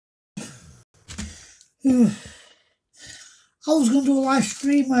I was going to do a live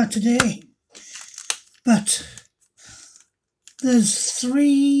stream today, but there's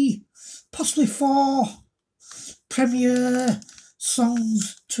 3, possibly 4 premiere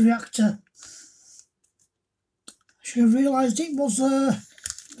songs to react to. I should have realised it was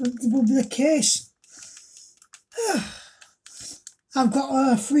would be the case. I've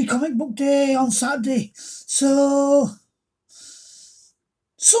got a free comic book day on Saturday, so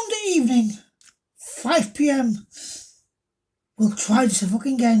Sunday evening, 5 PM, we'll try this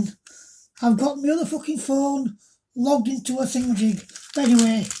fucking again. I've got my other fucking phone logged into a thingamajig. But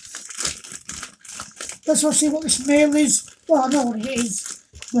anyway, let's see what this mail is. Well, I know what it is,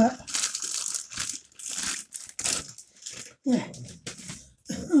 but yeah.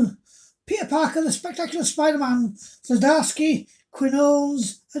 Peter Parker, the Spectacular Spider-Man, Zdarsky,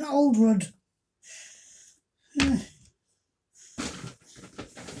 Quinones and Aldred. And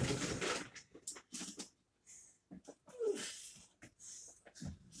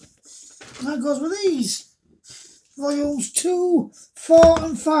that goes with these. Volumes 2, 4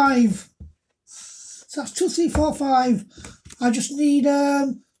 and 5. So that's 2, 3, 4, 5. I just need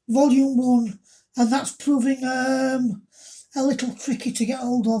volume 1, and that's proving a little tricky to get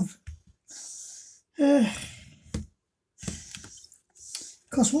hold of.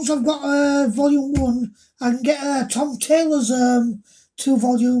 Because once I've got volume 1, I can get Tom Taylor's 2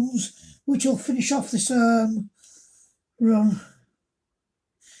 volumes, which will finish off this run.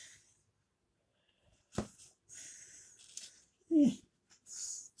 Yeah.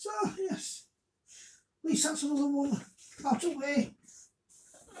 So, yes, at least that's another one out of the way.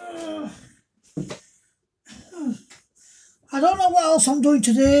 I don't know what else I'm doing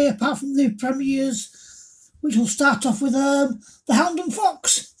today, apart from the premieres, which will start off with The Hound and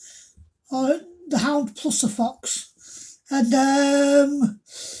Fox, or The Hound plus the Fox. And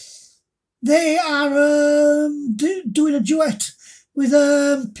they are doing a duet with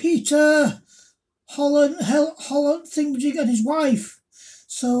Peter Holland thingamajig and his wife.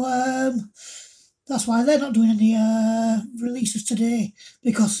 So that's why they're not doing any releases today,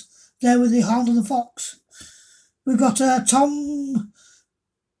 because they're with The Hound and the Fox. We've got Tom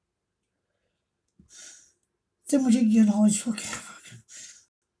thingamajig, you know, it's fucking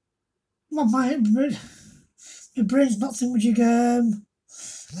my brain's not thingamajig at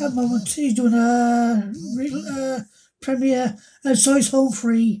the moment. He's doing a premiere, and so it's home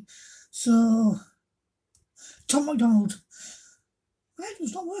free. So Tom McDonald. Right,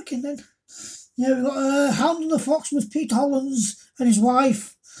 it's not working then. Yeah, we've got Hound and the Fox with Pete Hollands and his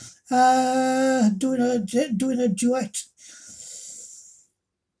wife doing a duet.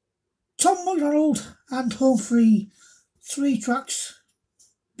 Tom McDonald and Home Free, 3 tracks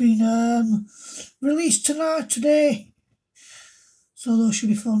being released today. So those should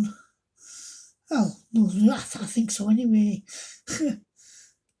be fun. Well, I think so anyway.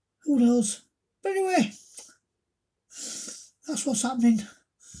 Who knows? But anyway, that's what's happening.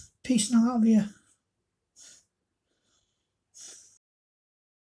 Peace now out of here.